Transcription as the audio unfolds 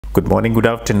Good morning, good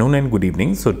afternoon and good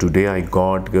evening. So today I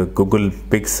got Google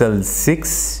Pixel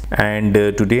 6 and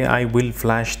today I will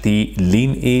flash the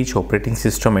Lineage operating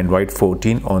system Android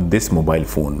 14 on this mobile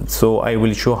phone. So I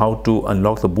will show how to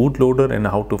unlock the bootloader and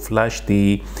how to flash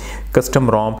the custom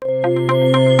ROM.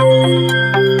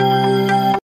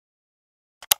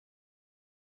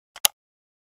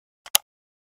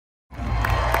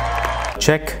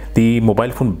 Check the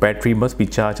mobile phone battery must be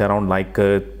charged around like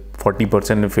 40%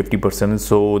 and 50%,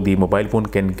 so the mobile phone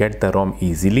can get the ROM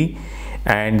easily.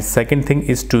 And second thing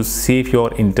is to save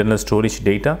your internal storage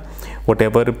data.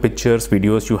 Whatever pictures,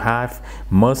 videos you have,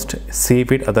 must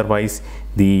save it, otherwise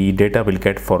the data will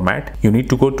get format. You need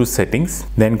to go to settings,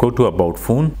 then go to about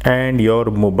phone, and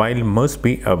your mobile must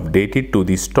be updated to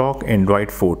the stock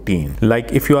Android 14.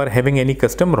 Like if you are having any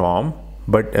custom ROM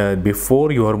but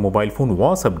before your mobile phone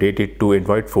was updated to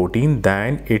Android 14,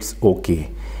 then it's okay.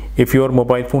 If your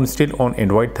mobile phone is still on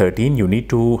Android 13, you need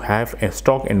to have a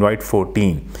stock Android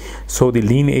 14, so the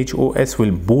LineageOS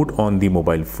will boot on the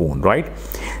mobile phone, right?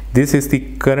 This is the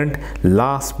current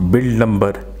last build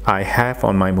number I have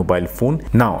on my mobile phone.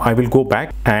 Now I will go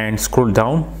back and scroll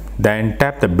down, then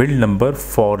tap the build number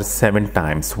for 7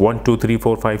 times, 1 2 3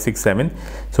 4 5 6 7.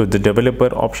 So the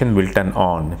developer option will turn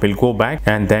on. We'll go back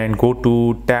and then go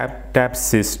to tap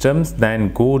systems,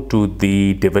 then go to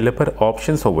the developer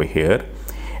options over here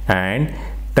and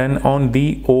turn on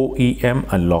the OEM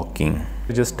unlocking.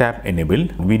 Just tap enable.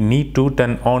 We need to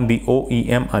turn on the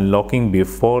OEM unlocking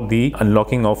before the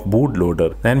unlocking of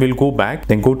bootloader. Then we'll go back,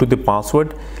 then go to the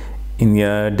password.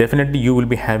 Definitely you will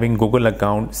be having Google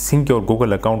account. Sync your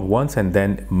Google account once and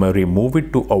then remove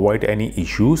it to avoid any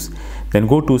issues. Then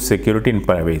go to security and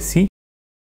privacy,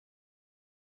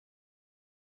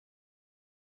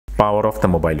 power off the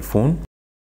mobile phone.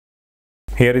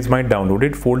 Here is my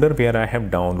downloaded folder where I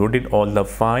have downloaded all the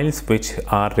files which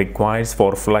are required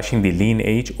for flashing the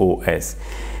LineageOS.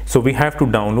 So we have to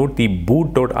download the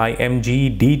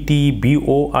boot.img,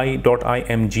 dtboi.img,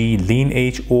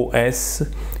 LineageOS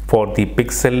for the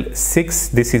Pixel 6.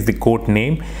 This is the code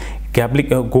name.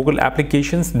 Google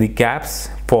applications, the caps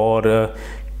for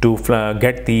to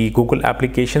get the Google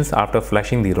applications after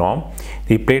flashing the ROM,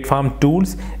 the platform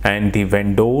tools, and the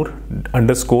vendor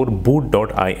underscore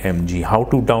boot.img. How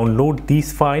to download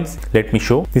these files? Let me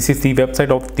show. This is the website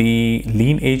of the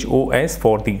LineageOS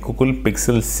for the Google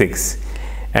Pixel 6,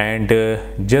 and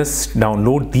just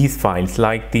download these files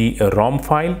like the ROM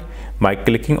file by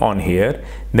clicking on here,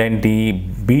 then the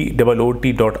boot.img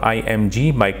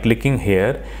by clicking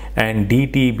here, and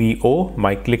dtbo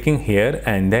by clicking here,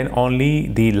 and then only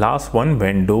the last one,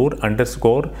 vendor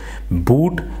underscore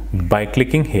boot, by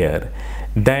clicking here.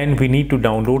 Then we need to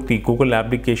download the Google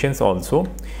applications also.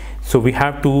 So we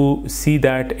have to see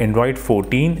that Android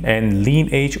 14 and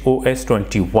LineageOS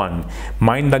 21.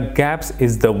 Mind the gaps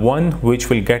is the one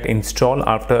which will get installed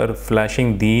after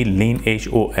flashing the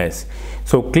LineageOS.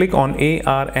 So click on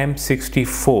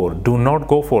ARM64. Do not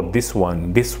go for this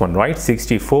one, right?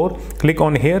 64. Click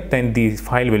on here, then the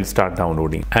file will start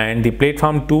downloading. And the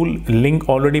platform tool link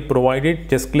already provided.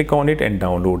 Just click on it and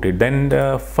download it. Then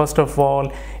first of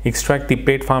all, extract the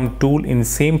platform tool in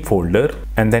same folder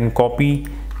and then copy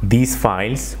these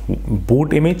files: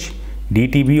 boot image,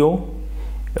 dtbo,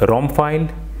 ROM file,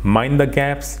 mind the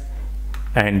gaps,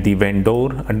 and the vendor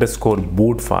underscore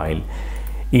boot file.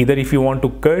 Either if you want to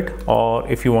cut or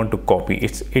if you want to copy,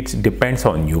 it depends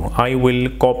on you. I will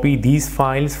copy these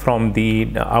files from the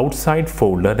outside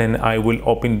folder, and I will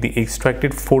open the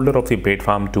extracted folder of the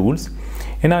platform tools,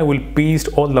 and I will paste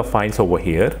all the files over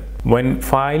here. When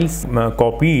files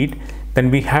copied,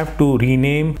 then we have to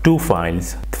rename 2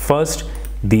 files. First,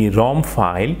 the ROM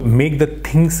file. Make the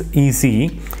things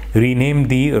easy, rename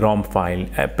the ROM file.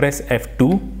 Press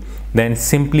F2, then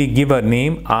simply give a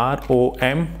name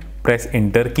ROM, press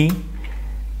enter key.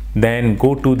 Then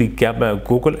go to the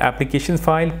Google applications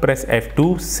file, press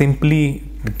F2, simply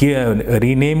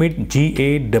rename it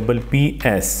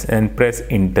GAPPS and press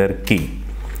enter key.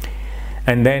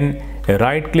 And then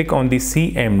right click on the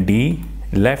CMD,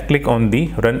 left click on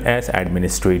the run as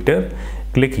administrator.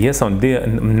 Click yes on the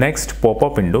next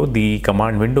pop-up window. The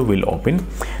command window will open.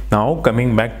 Now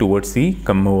coming back towards the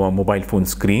mobile phone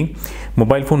screen,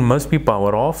 mobile phone must be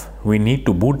power off. We need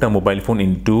to boot the mobile phone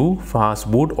into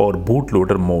fast boot or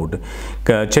bootloader mode.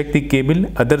 Check the cable.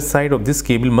 Other side of this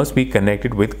cable must be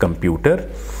connected with computer.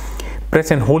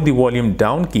 Press and hold the volume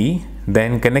down key,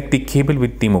 then connect the cable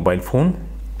with the mobile phone.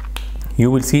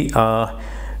 You will see a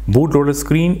bootloader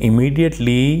screen.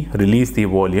 Immediately release the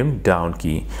volume down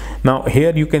key. Now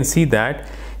here you can see that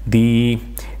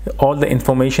all the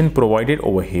information provided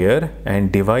over here,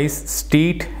 and device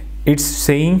state it's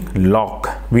saying lock.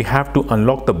 We have to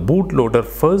unlock the bootloader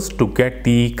first to get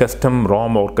the custom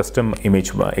ROM or custom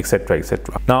image, etc,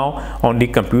 etc. Now on the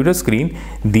computer screen,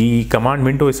 the command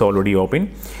window is already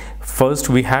open. First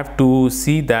we have to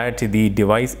see that the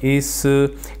device is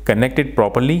connected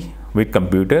properly with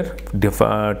computer.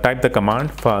 Type the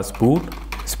command fastboot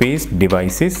space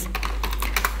devices.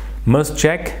 Must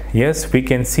check. Yes, we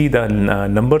can see the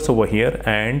numbers over here,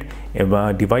 and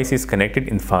device is connected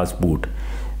in fast boot.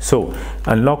 So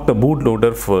unlock the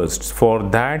bootloader first. For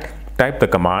that, type the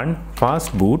command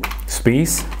fastboot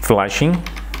space flashing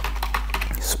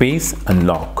space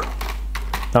unlock.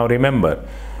 Now remember,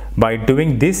 by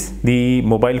doing this, the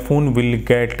mobile phone will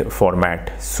get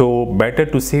format. So better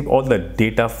to save all the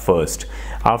data first.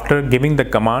 After giving the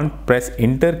command, press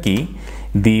enter key.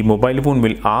 The mobile phone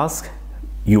will ask,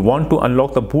 you want to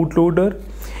unlock the bootloader?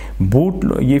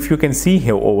 If you can see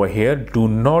here over here, do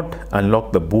not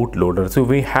unlock the bootloader. So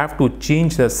we have to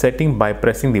change the setting by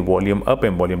pressing the volume up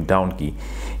and volume down key.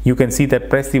 You can see that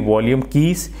press the volume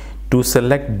keys to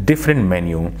select different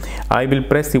menu. I will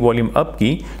press the volume up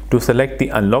key to select the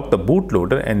unlock the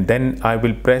bootloader, and then I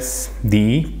will press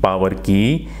the power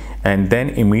key, and then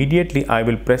immediately I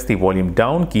will press the volume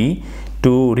down key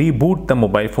to reboot the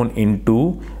mobile phone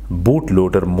into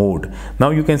bootloader mode. Now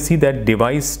you can see that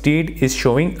device state is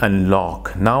showing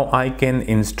unlock. Now I can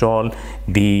install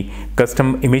the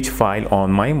custom image file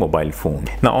on my mobile phone.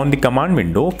 Now on the command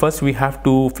window, first we have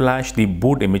to flash the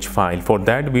boot image file. For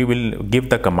that we will give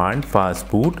the command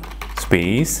fastboot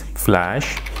space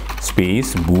flash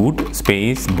space boot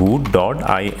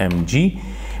 .img.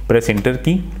 Press enter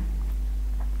key.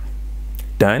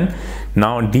 Done.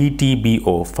 Now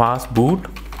DTBO fastboot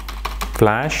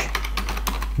flash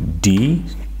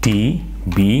DTBO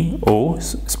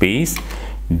space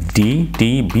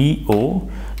DTBO.img.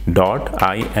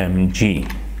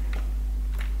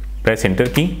 Press enter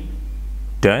key.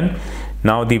 Done.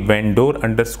 Now the vendor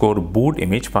underscore boot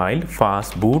image file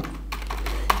fastboot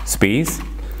space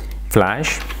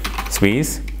flash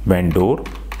space vendor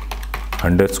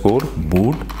underscore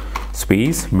boot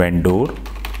space vendor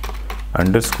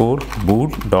underscore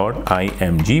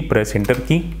boot.img. Press enter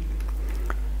key.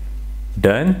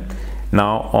 Done.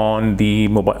 Now on the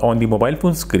mobile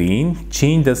phone screen,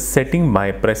 change the setting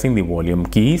by pressing the volume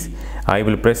keys. I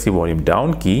will press the volume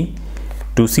down key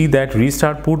to see that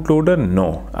restart bootloader.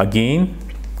 No, again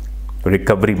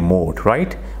recovery mode,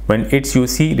 right? When it's you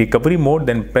see recovery mode,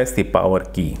 then press the power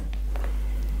key.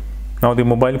 Now the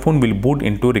mobile phone will boot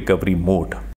into recovery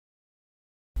mode.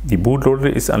 The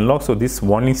bootloader is unlocked, so this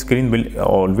warning screen will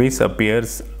always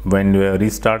appears when we are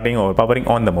restarting or powering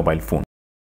on the mobile phone.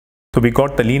 So we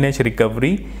got the Lineage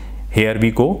recovery. Here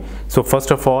we go. So first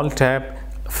of all, tap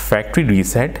factory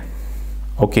reset.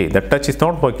 Okay, the touch is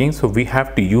not working, so we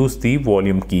have to use the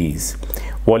volume keys.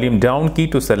 Volume down key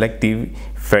to select the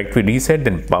factory reset,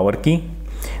 then power key,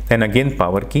 then again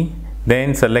power key,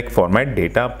 then select format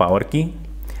data, power key.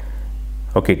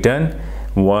 Okay, done.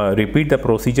 Repeat the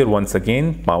procedure once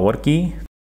again, power key.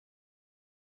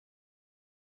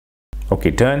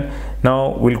 Okay, done.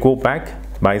 Now we'll go back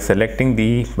by selecting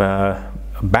the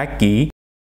back key.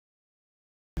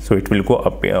 So it will go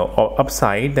up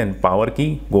upside, then power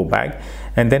key, go back,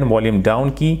 and then volume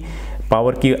down key,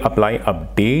 power key, apply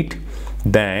update,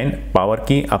 then power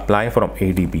key, apply from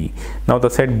ADB. Now the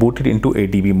set booted into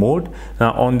ADB mode.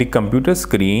 Now on the computer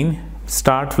screen,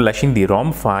 start flashing the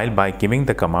ROM file by giving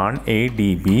the command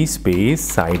ADB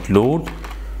space sideload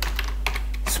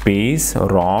space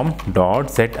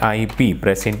rom.zip.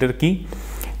 Press enter key.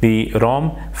 The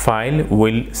ROM file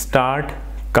will start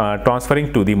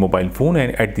transferring to the mobile phone,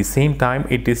 and at the same time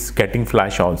it is getting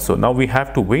flash also. Now we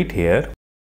have to wait here.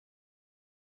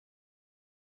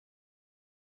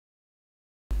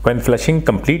 When flashing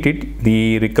completed,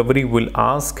 the recovery will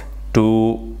ask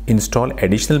to install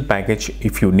additional package.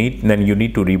 If you need, then you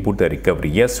need to reboot the recovery.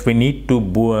 Yes, we need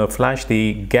to flash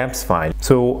the gaps file.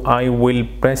 So I will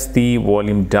press the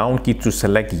volume down key to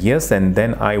select yes, and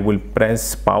then I will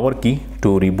press power key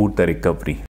to reboot the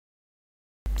recovery.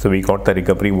 So we got the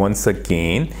recovery once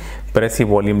again. Press the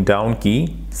volume down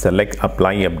key, select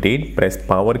apply update, press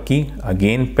power key,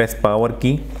 again press power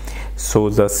key. So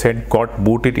the set got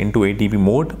booted into ADB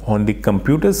mode. On the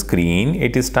computer screen,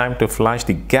 it is time to flash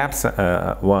the gaps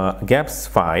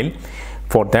file.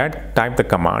 For that, type the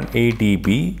command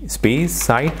ADB space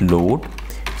sideload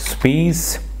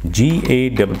space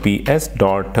GAPPS.zip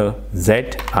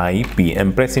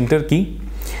and press enter key.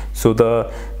 So the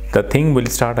thing will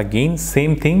start again.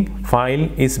 Same thing, file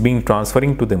is being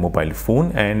transferring to the mobile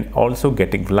phone and also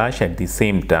getting flash at the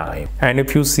same time. And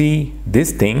if you see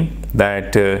this thing,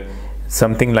 that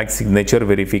something like signature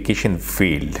verification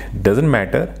failed. Doesn't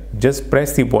matter, just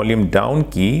press the volume down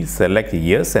key, select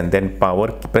yes, and then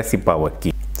press the power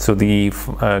key. So the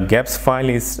gaps file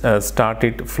is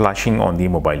started flashing on the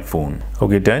mobile phone.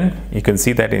 Okay, done. You can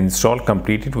see that install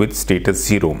completed with status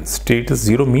 0. Status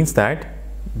 0 means that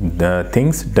the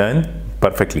things done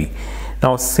perfectly.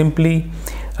 Now simply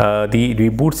the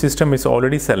reboot system is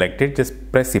already selected.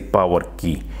 Just press the power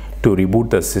key to reboot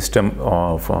the system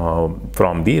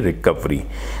from the recovery.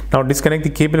 Now disconnect the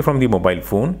cable from the mobile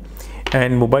phone,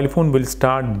 and mobile phone will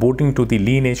start booting to the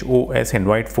LineageOS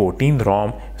Android 14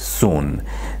 ROM soon.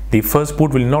 The first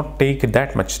boot will not take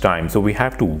that much time, so we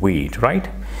have to wait, right?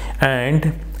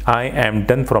 And I am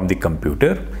done from the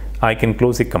computer. I can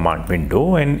close the command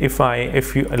window, and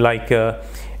if you like,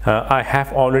 I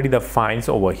have already the files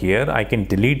over here. I can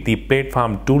delete the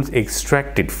platform tools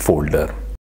extracted folder.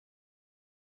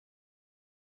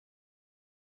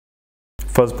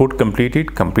 First boot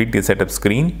completed. Complete the setup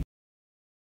screen.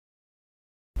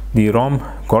 The ROM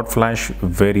got flashed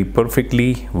very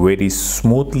perfectly, very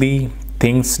smoothly.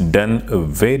 Things done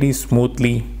very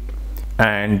smoothly.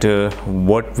 And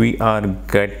what we are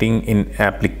getting in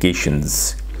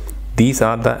applications. These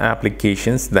are the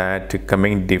applications that come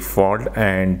in default,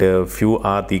 and few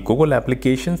are the Google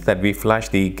applications that we flash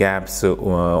the gaps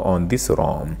on this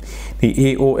ROM. The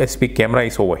AOSP camera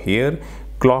is over here.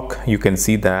 Clock, you can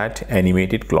see that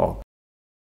animated clock.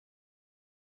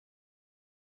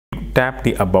 Tap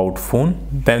the about phone,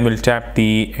 then we'll tap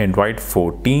the Android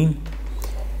 14,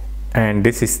 and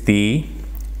this is the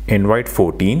Android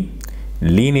 14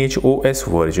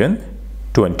 LineageOS version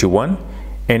 21.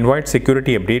 Android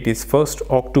security update is 1st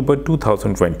October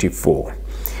 2024.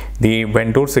 The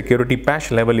vendor security patch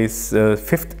level is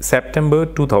 5th September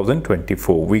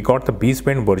 2024. We got the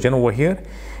baseband version over here,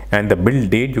 and the build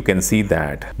date, you can see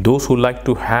that. Those who like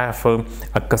to have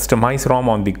a customized ROM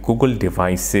on the Google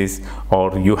devices,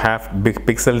 or you have big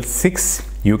Pixel 6,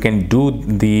 you can do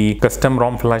the custom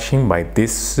ROM flashing by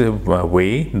this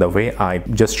way, the way I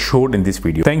just showed in this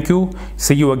video. Thank you.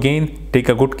 See you again. Take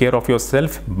a good care of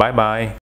yourself. Bye bye.